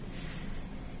studied.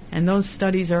 And those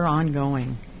studies are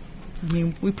ongoing. I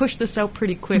mean, we push this out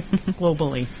pretty quick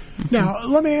globally. Now,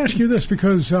 let me ask you this,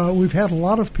 because we've had a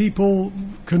lot of people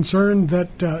concerned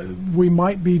that we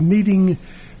might be needing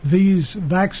these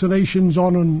vaccinations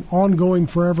on an ongoing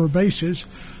forever basis,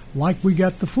 like we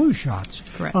got the flu shots.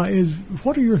 Correct.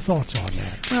 What are your thoughts on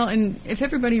that? Well, and if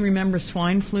everybody remembers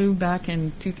swine flu back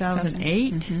in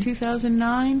 2008,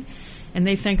 2009, and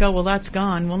they think, oh, well, that's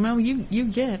gone. Well, no, you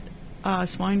get a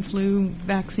swine flu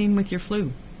vaccine with your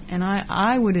flu. And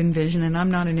I would envision, and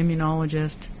I'm not an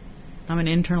immunologist, I'm an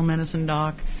internal medicine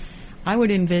doc, I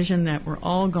would envision that we're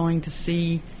all going to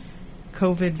see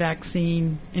COVID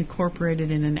vaccine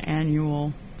incorporated in an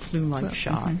annual flu-like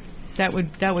shot. That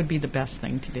would be the best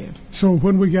thing to do. So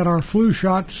when we get our flu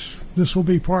shots, this will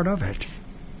be part of it.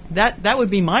 That would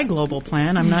be my global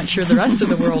plan. I'm not sure the rest of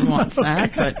the world wants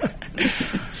that, but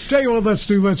Tell you what,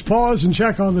 let's pause and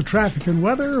check on the traffic and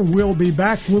weather. We'll be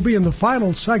back. We'll be in the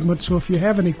final segment, so if you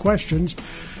have any questions,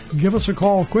 give us a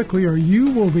call quickly or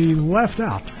you will be left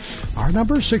out. Our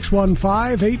number is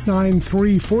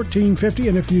 615-893-1450,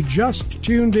 and if you just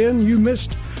tuned in, you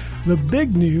missed the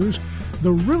big news,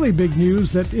 the really big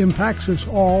news that impacts us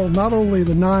all, not only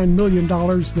the $9 million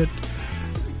that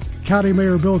County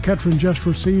Mayor Bill Ketron just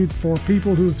received for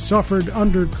people who have suffered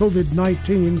under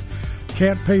COVID-19,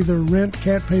 can't pay their rent,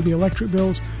 can't pay the electric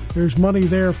bills. There's money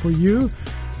there for you.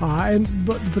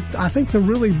 But I think the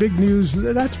really big news,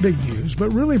 that's big news,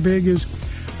 but really big is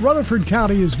Rutherford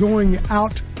County is going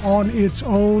out on its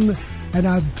own, and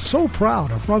I'm so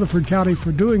proud of Rutherford County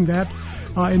for doing that.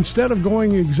 Instead of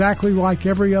going exactly like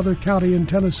every other county in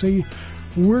Tennessee,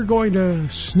 we're going to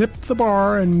snip the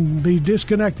bar and be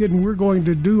disconnected, and we're going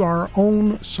to do our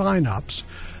own sign-ups.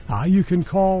 You can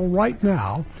call right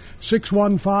now,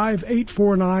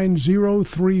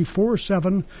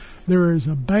 615-849-0347. There is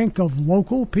a bank of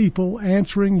local people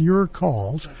answering your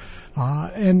calls,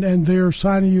 and they're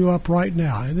signing you up right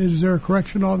now. Is there a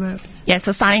correction on that? Yes,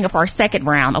 so signing up for our second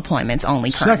round appointments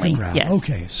only currently. Second round, yes.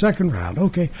 Okay, second round,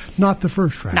 okay. Not the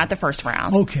first round. Not the first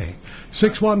round. Okay,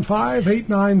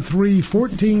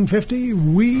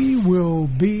 615-893-1450. We will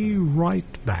be right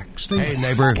back. Stay Hey,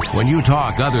 neighbor, when you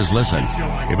talk, others listen.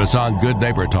 If it's on Good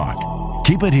Neighbor Talk,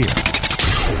 keep it here.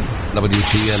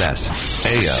 WGNS,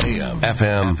 AM,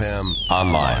 FM,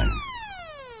 online.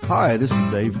 Hi, this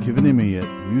is Dave Kivanimi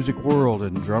at Music World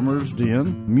and Drummers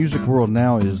Den. Music World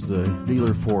now is the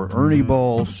dealer for Ernie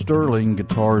Ball Sterling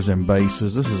guitars and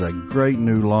basses. This is a great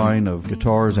new line of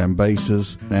guitars and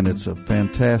basses, and it's a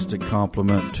fantastic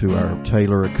complement to our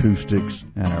Taylor acoustics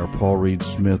and our Paul Reed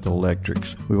Smith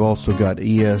electrics. We've also got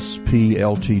ESP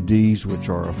LTDs, which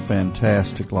are a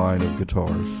fantastic line of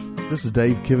guitars. This is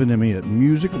Dave Kivanimi at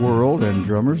Music World and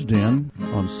Drummers Den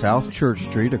on South Church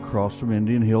Street across from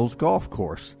Indian Hills Golf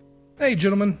Course. Hey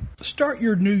gentlemen, start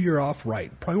your new year off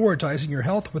right, prioritizing your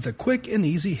health with a quick and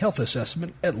easy health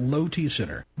assessment at Low T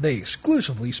Center. They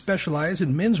exclusively specialize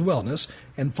in men's wellness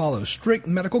and follow strict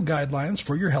medical guidelines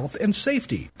for your health and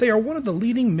safety. They are one of the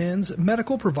leading men's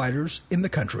medical providers in the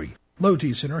country. Low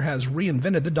T Center has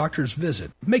reinvented the doctor's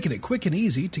visit, making it quick and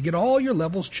easy to get all your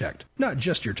levels checked, not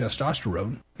just your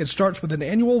testosterone. It starts with an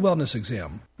annual wellness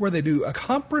exam, where they do a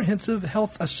comprehensive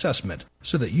health assessment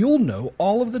so that you'll know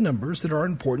all of the numbers that are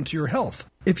important to your health.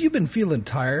 If you've been feeling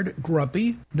tired,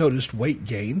 grumpy, noticed weight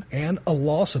gain, and a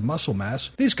loss of muscle mass,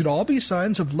 these could all be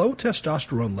signs of low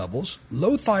testosterone levels,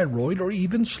 low thyroid, or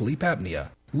even sleep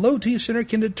apnea. Low T Center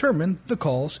can determine the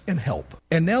cause and help.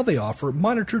 And now they offer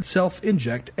monitored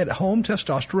self-inject at-home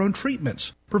testosterone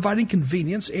treatments, providing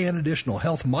convenience and additional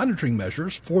health monitoring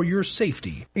measures for your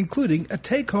safety, including a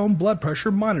take-home blood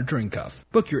pressure monitoring cuff.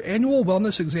 Book your annual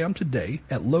wellness exam today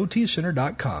at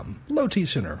lowtcenter.com. Low T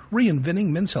Center, reinventing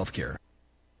men's healthcare.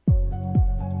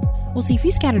 We'll see a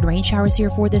few scattered rain showers here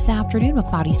for this afternoon with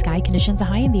cloudy sky conditions, a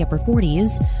high in the upper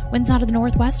 40s. Winds out of the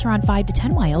northwest around 5 to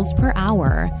 10 miles per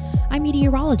hour. I'm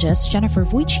meteorologist Jennifer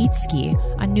Wojcicki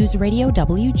on News Radio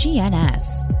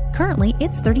WGNS. Currently,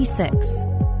 it's 36.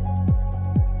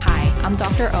 Hi, I'm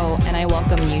Dr. O, and I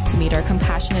welcome you to meet our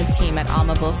compassionate team at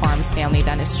Almaville Farms Family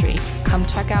Dentistry. Come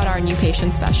check out our new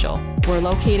patient special. We're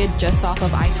located just off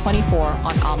of I-24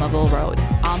 on Almaville Road.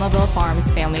 Almaville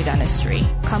Farms Family Dentistry.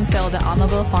 Come feel the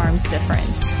Almaville Farms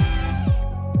difference.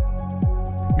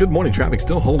 Good morning. Traffic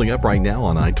still holding up right now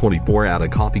on I-24 out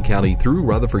of Coffee County through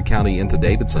Rutherford County into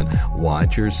Davidson.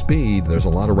 Watch your speed. There's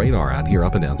a lot of radar out here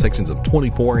up and down sections of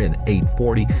 24 and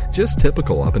 840. Just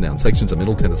typical up and down sections of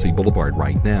Middle Tennessee Boulevard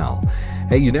right now.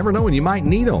 Hey, you never know when you might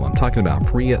need them. I'm talking about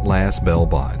Free at Last Bell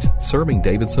Bonds, serving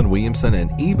Davidson, Williamson,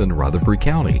 and even Rutherford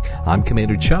County. I'm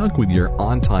Commander Chuck with your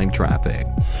on-time traffic.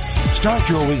 Start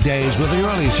your weekdays with the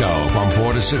early show from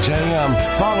 4 to 6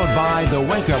 a.m., followed by the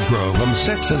Wake Up Crew from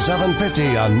 6 to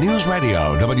 7:50 on News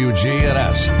Radio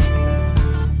WGNS.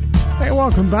 Hey,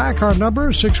 welcome back. Our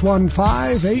number,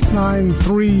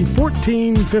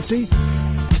 615-893-1450.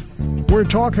 We're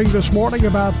talking this morning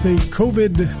about the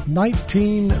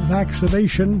COVID-19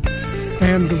 vaccination,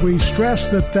 and we stress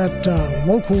that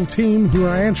local team who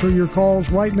are answering your calls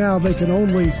right now, they can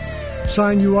only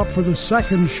sign you up for the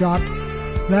second shot.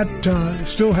 That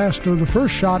still has to, the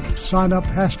first shot sign up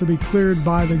has to be cleared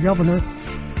by the governor,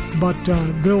 but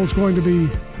Bill's going to be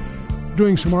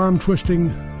doing some arm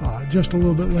twisting just a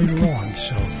little bit later on.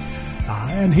 So,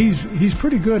 and he's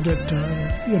pretty good at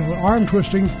arm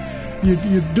twisting.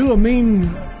 You do a mean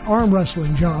arm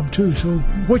wrestling job too. So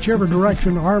whichever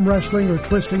direction, arm wrestling or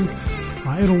twisting,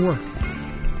 it'll work.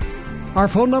 Our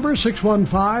phone number is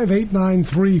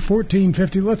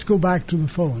 615-893-1450. Let's go back to the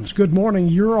phones. Good morning.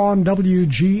 You're on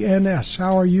WGNS.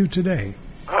 How are you today?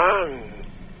 I'm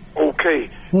okay.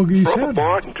 Well, you Brother said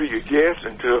Bart, and to your guests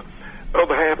and to the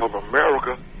other half of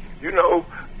America, you know,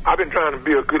 I've been trying to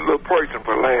be a good little person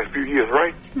for the last few years,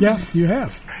 right? Yeah, you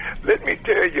have. Let me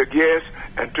tell your guests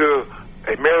and to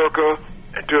America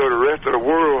and to the rest of the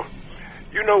world,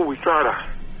 you know, we try to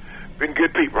be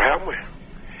good people, haven't we?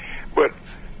 But,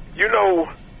 you know,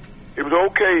 it was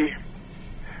okay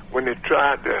when they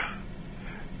tried to,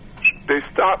 they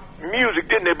stopped music,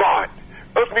 didn't they, Bart?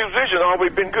 Us musicians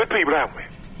always been good people, haven't we?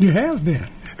 You have been.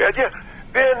 Yeah.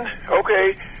 Then,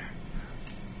 okay,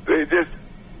 they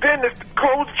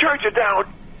closed the churches down,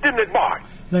 didn't it, Bart?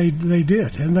 They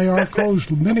did, and they are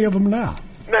closed, many of them now.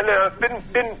 Now, didn't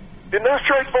us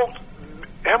church folks,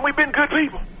 haven't we been good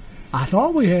people? I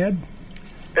thought we had.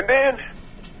 And then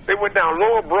they went down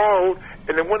Lower Broad,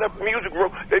 and they went up Music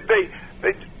Road. They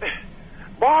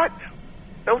Bart,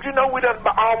 don't you know we done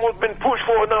almost been pushed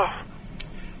for enough?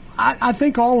 I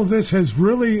think all of this has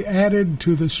really added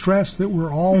to the stress that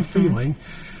we're all feeling.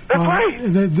 That's right.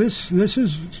 This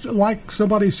is, like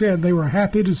somebody said, they were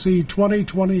happy to see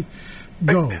 2020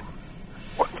 go.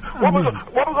 What we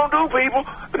gonna do, people?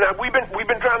 Now we've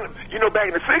been trying to, you know, back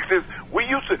in the '60s, we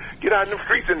used to get out in the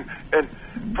streets and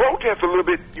protest a little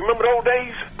bit. You remember those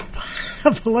days?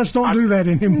 Let's don't do that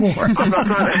anymore. I'm not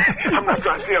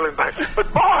trying to tell anything.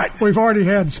 But Bart, we've already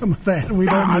had some of that. We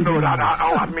don't. I need know. to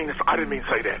I didn't mean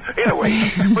to say that. Anyway,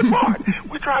 but Bart,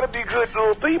 we try to be good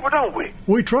little people, don't we?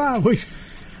 We try.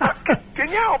 Can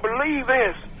y'all believe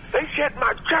this? They shut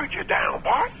my churches down,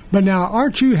 Bart. But now,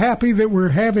 aren't you happy that we're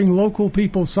having local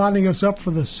people signing us up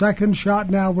for the second shot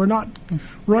now? We're not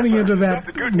running into that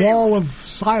wall of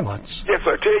silence. Yes,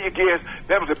 sir. Tell your guests,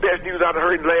 that was the best news I've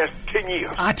heard in the last 10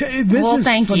 years. I tell you, this is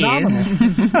thank phenomenal.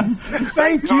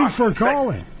 Thank you for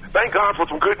calling. Thank God for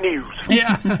some good news.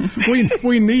 Yeah,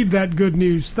 we need that good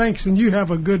news. Thanks, and you have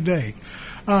a good day.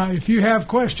 If you have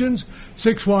questions,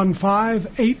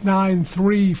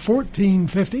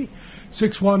 615-893-1450.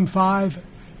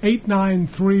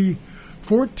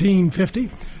 615-893-1450.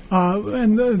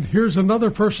 And here's another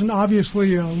person,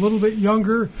 obviously a little bit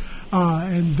younger,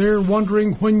 and they're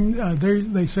wondering when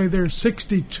they say they're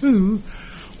 62.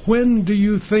 When do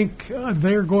you think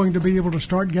they're going to be able to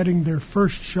start getting their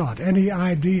first shot? Any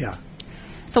idea?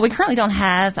 So we currently don't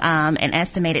have an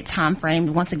estimated time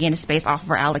frame. Once again, it's based off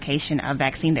of our allocation of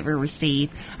vaccine that we receive.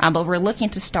 But we're looking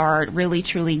to start really,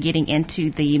 truly getting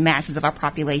into the masses of our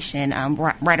population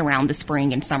right around the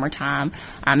spring and summertime,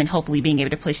 and hopefully being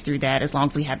able to push through that as long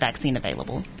as we have vaccine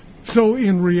available. So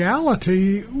in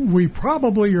reality, we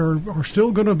probably are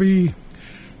still going to be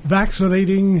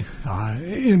vaccinating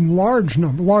in large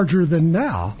number, larger than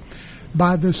now,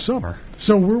 by this summer.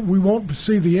 So we won't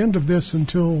see the end of this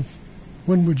until...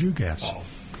 When would you guess?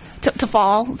 To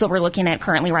fall, so we're looking at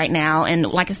currently right now. And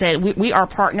like I said, we are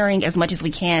partnering as much as we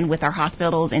can with our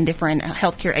hospitals and different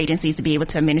healthcare agencies to be able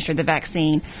to administer the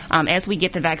vaccine. As we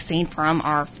get the vaccine from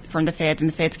the feds,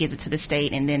 and the feds gives it to the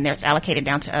state, and then it's allocated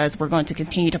down to us, we're going to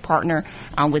continue to partner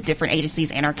with different agencies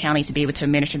and our counties to be able to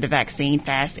administer the vaccine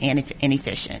fast and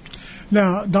efficient.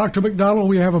 Now, Dr. McDonald,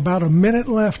 we have about a minute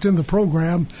left in the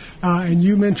program, and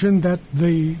you mentioned that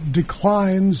the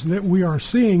declines that we are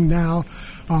seeing now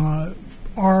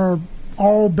are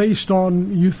all based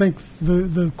on, you think,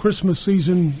 the Christmas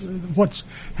season, what's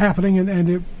happening, and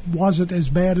it wasn't as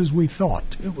bad as we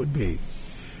thought it would be.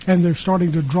 And they're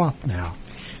starting to drop now.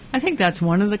 I think that's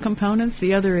one of the components.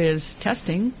 The other is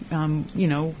testing.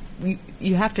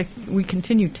 We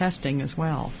continue testing as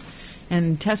well.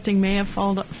 And testing may have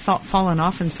fallen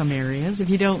off in some areas. If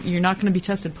you don't, you're not going to be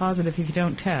tested positive if you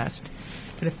don't test.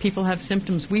 But if people have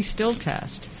symptoms, we still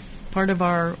test. Part of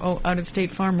our out at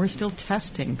State Farm, we're still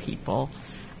testing people.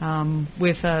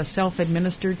 With a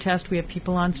self-administered test, we have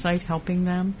people on site helping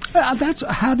them.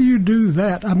 How do you do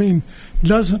that? I mean,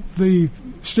 doesn't the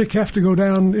stick have to go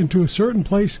down into a certain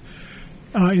place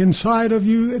inside of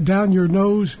you, down your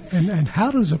nose? And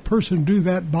how does a person do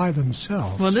that by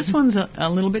themselves? Well, this one's a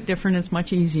little bit different. It's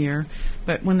much easier.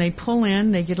 But when they pull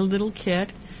in, they get a little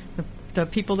kit. The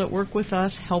people that work with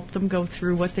us help them go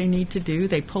through what they need to do.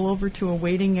 They pull over to a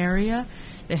waiting area.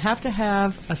 They have to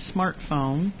have a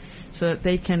smartphone so that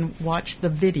they can watch the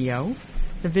video.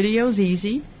 The video's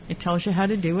easy. It tells you how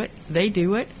to do it. They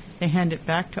do it. They hand it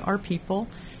back to our people.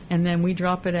 and then we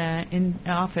drop it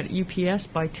off at UPS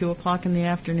by 2:00 in the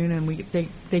afternoon, and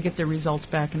they get their results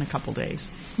back in a couple days.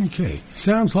 Okay,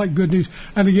 sounds like good news.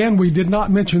 And again, we did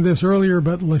not mention this earlier,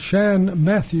 but LaShawn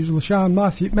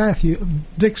Matthew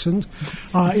Dixon,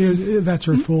 that's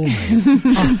her full name.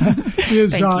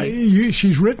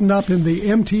 She's written up in the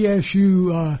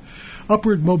MTSU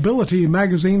Upward Mobility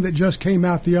magazine that just came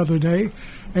out the other day,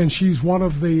 and she's one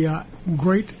of the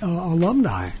great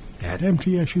alumni at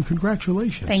MTSU.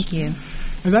 Congratulations. Thank you.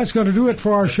 And that's going to do it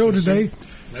for our show today.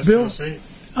 Miss Bill, Tennessee.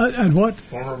 And what?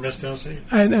 Former Miss Tennessee.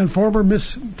 And former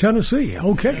Miss Tennessee.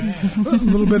 Okay. A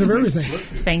little bit of everything.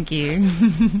 Thank you.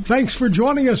 Thanks for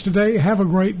joining us today. Have a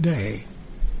great day.